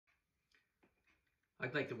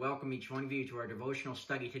I'd like to welcome each one of you to our devotional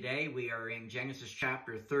study today. We are in Genesis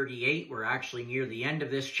chapter 38. We're actually near the end of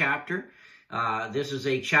this chapter. This is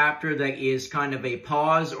a chapter that is kind of a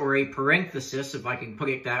pause or a parenthesis, if I can put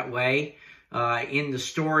it that way, in the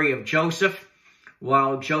story of Joseph.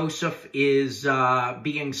 While Joseph is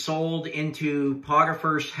being sold into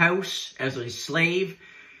Potiphar's house as a slave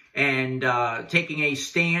and taking a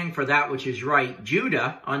stand for that which is right,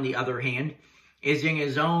 Judah, on the other hand, is in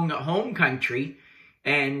his own home country.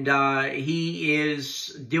 And he is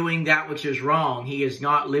doing that which is wrong. He is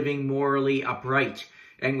not living morally upright.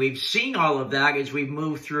 And we've seen all of that as we've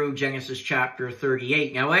moved through Genesis chapter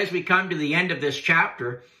 38. Now, as we come to the end of this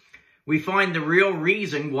chapter, we find the real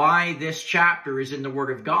reason why this chapter is in the Word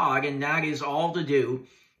of God, and that is all to do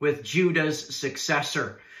with Judah's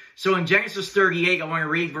successor. So in Genesis 38, I want to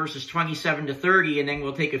read verses 27 to 30, and then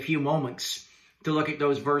we'll take a few moments to look at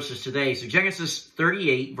those verses today. So Genesis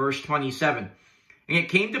 38, verse 27. And it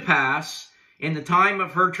came to pass in the time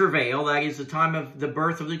of her travail, that is the time of the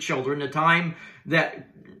birth of the children, the time that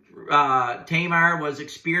Tamar was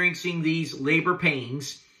experiencing these labor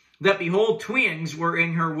pains, that behold, twins were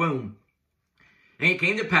in her womb. And it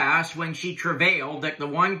came to pass when she travailed that the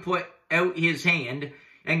one put out his hand,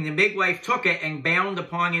 and the midwife took it and bound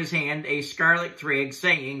upon his hand a scarlet thread,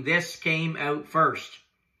 saying, This came out first.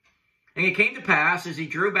 And it came to pass, as he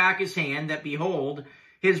drew back his hand, that behold,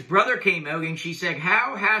 his brother came out, and she said,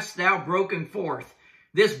 How hast thou broken forth?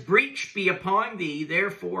 This breach be upon thee.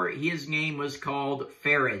 Therefore his name was called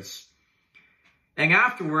Pharez. And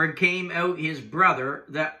afterward came out his brother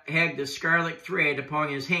that had the scarlet thread upon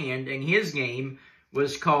his hand, and his name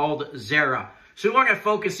was called Zerah. So we want to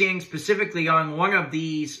focus in specifically on one of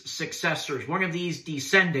these successors, one of these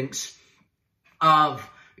descendants of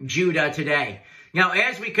Judah today. Now,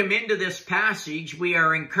 as we come into this passage, we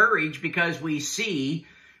are encouraged because we see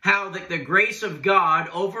how the grace of God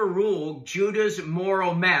overruled Judah's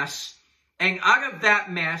moral mess, and out of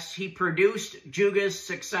that mess, he produced Judah's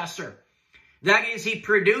successor. That is, he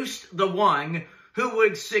produced the one who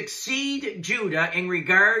would succeed Judah in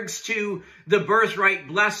regards to the birthright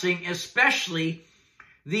blessing, especially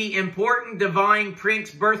the important divine prince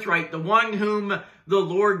birthright, the one whom the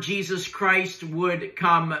Lord Jesus Christ would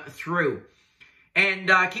come through.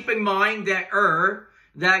 And keep in mind that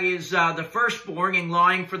that is the firstborn in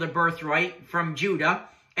line for the birthright from Judah,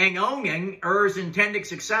 and Onan, Er's intended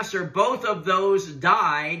successor, both of those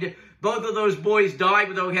died. Both of those boys died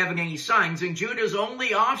without having any sons, and Judah's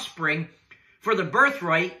only offspring for the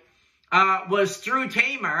birthright was through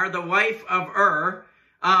Tamar, the wife of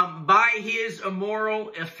by his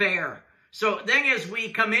immoral affair. So then as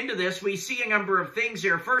we come into this, we see a number of things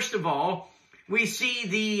here. First of all, we see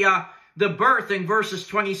the birth in verses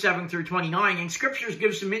 27 through 29. And scriptures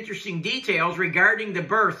give some interesting details regarding the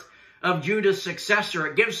birth of Judah's successor.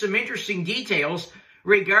 It gives some interesting details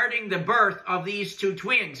regarding the birth of these two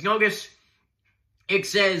twins. Notice it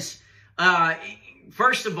says,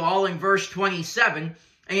 first of all, in verse 27,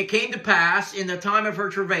 And it came to pass in the time of her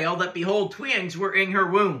travail that, behold, twins were in her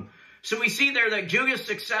womb. So we see there that Judah's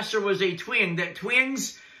successor was a twin, that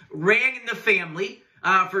twins ran in the family.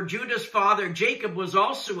 For Judah's father, Jacob, was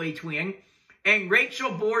also a twin, and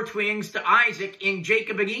Rachel bore twins to Isaac in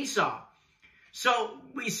Jacob and Esau. So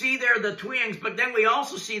we see there the twins, but then we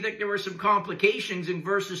also see that there were some complications in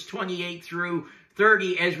verses 28 through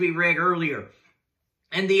 30, as we read earlier.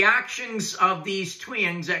 And the actions of these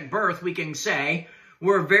twins at birth, we can say,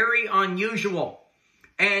 were very unusual.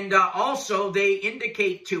 And also, they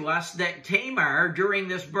indicate to us that Tamar, during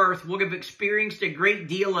this birth, would have experienced a great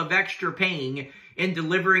deal of extra pain in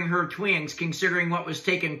delivering her twins, considering what was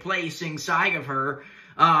taking place inside of her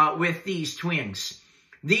with these twins.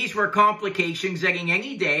 These were complications that in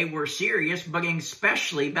any day were serious, but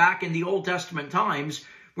especially back in the Old Testament times,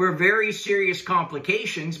 were very serious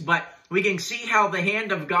complications. But we can see how the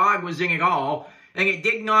hand of God was in it all, and it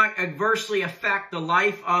did not adversely affect the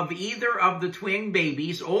life of either of the twin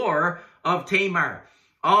babies or of Tamar.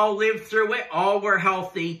 All lived through it, all were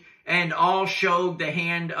healthy, and all showed the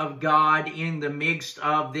hand of God in the midst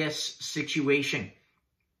of this situation.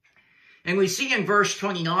 And we see in verse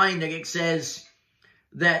 29 that it says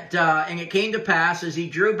that, And it came to pass, as he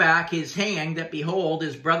drew back his hand, that behold,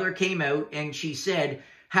 his brother came out, and she said,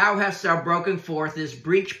 How hast thou broken forth? This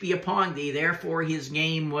breach be upon thee. Therefore his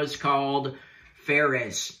name was called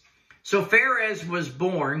Pharez. So Pharez was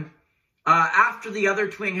born after the other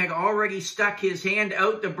twin had already stuck his hand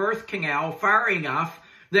out the birth canal far enough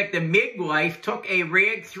that the midwife took a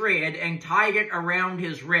red thread and tied it around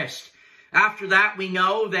his wrist. After that, we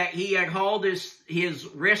know that he had hauled his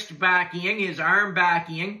wrist back in, his arm back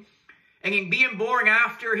in, and in being born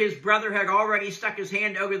after his brother had already stuck his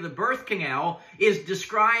hand over the birth canal, is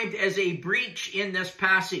described as a breach in this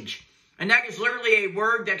passage. And that is literally a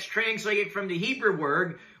word that's translated from the Hebrew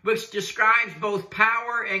word, which describes both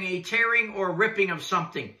power and a tearing or ripping of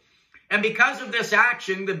something. And because of this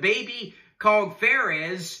action, the baby called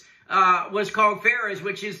Pharez was called Pharez,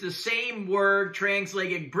 which is the same word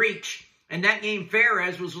translated breach. And that name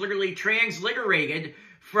Pharez was literally transliterated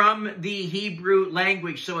from the Hebrew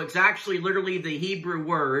language. So it's actually literally the Hebrew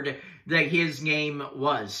word that his name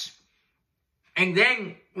was. And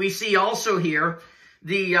then we see also here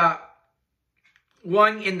the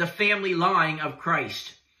one in the family line of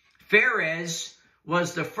Christ. Pharez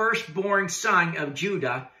was the firstborn son of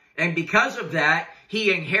Judah, and because of that,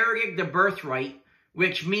 he inherited the birthright,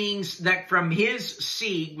 which means that from his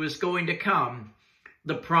seed was going to come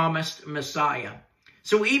the promised Messiah.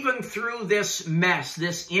 So even through this mess,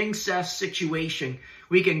 this incest situation,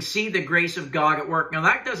 we can see the grace of God at work. Now,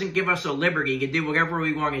 that doesn't give us a liberty to do whatever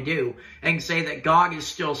we want to do and say that God is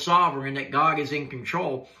still sovereign, that God is in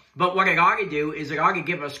control. But what it ought to do is it ought to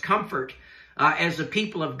give us comfort as a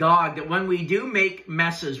people of God, that when we do make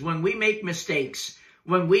messes, when we make mistakes,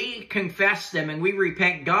 when we confess them and we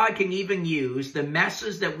repent, God can even use the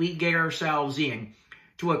messes that we get ourselves in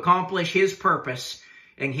to accomplish his purpose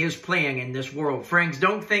and his plan in this world. Friends,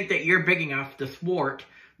 don't think that you're big enough to thwart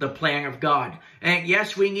the plan of God. And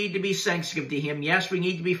yes, we need to be sensitive to him. Yes, we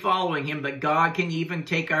need to be following him, but God can even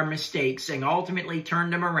take our mistakes and ultimately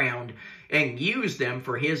turn them around and use them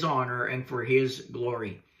for his honor and for his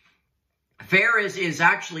glory. Pharez is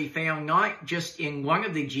actually found not just in one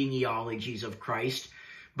of the genealogies of Christ,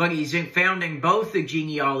 but he's found in both the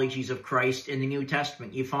genealogies of Christ in the New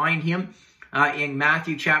Testament. You find him in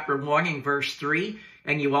Matthew chapter 1 and verse 3,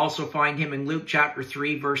 and you also find him in Luke chapter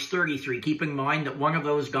 3, verse 33. Keep in mind that one of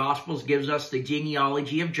those Gospels gives us the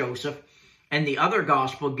genealogy of Joseph, and the other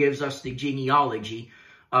Gospel gives us the genealogy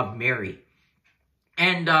of Mary.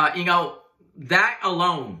 And, that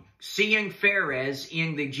alone, seeing Pharez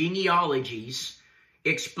in the genealogies,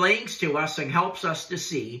 explains to us and helps us to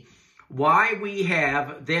see why we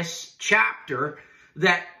have this chapter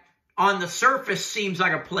that on the surface seems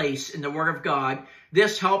like a place in the Word of God.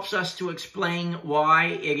 This helps us to explain why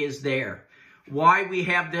it is there, why we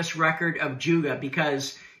have this record of Judah,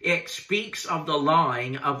 because it speaks of the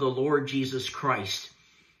line of the Lord Jesus Christ.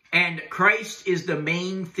 And Christ is the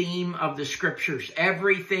main theme of the Scriptures.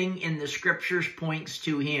 Everything in the Scriptures points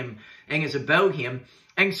to him and is about him.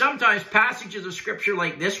 And sometimes passages of Scripture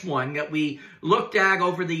like this one that we looked at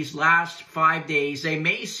over these last 5 days, they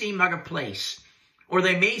may seem out of place, or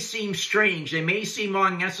they may seem strange, they may seem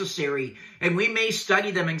unnecessary, and we may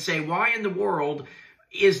study them and say, why in the world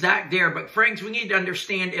is that there? But friends, we need to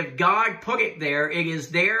understand, if God put it there, it is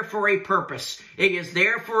there for a purpose. It is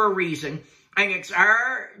there for a reason. And it's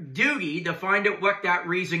our duty to find out what that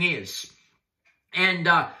reason is. And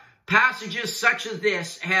passages such as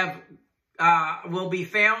this will be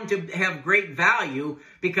found to have great value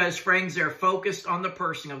because, friends, they're focused on the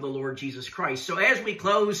person of the Lord Jesus Christ. So as we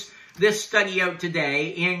close this study out today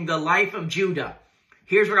in the life of Judah,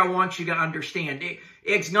 here's what I want you to understand.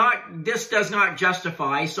 This does not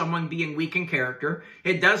justify someone being weak in character.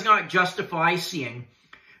 It does not justify sin.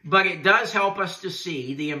 But it does help us to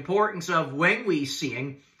see the importance of, when we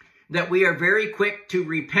sin, that we are very quick to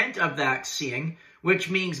repent of that sin, which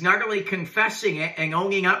means not only confessing it and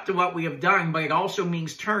owning up to what we have done, but it also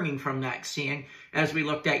means turning from that sin, as we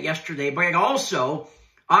looked at yesterday. But it also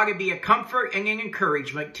ought to be a comfort and an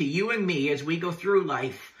encouragement to you and me as we go through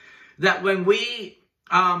life, that when we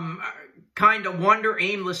kind of wander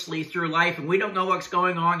aimlessly through life and we don't know what's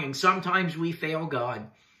going on, and sometimes we fail God,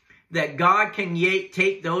 that God can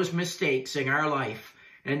take those mistakes in our life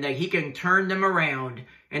and that he can turn them around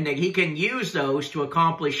and that he can use those to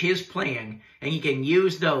accomplish his plan, and he can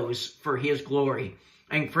use those for his glory.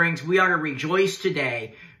 And friends, we ought to rejoice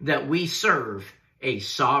today that we serve a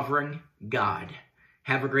sovereign God.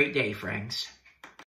 Have a great day, friends.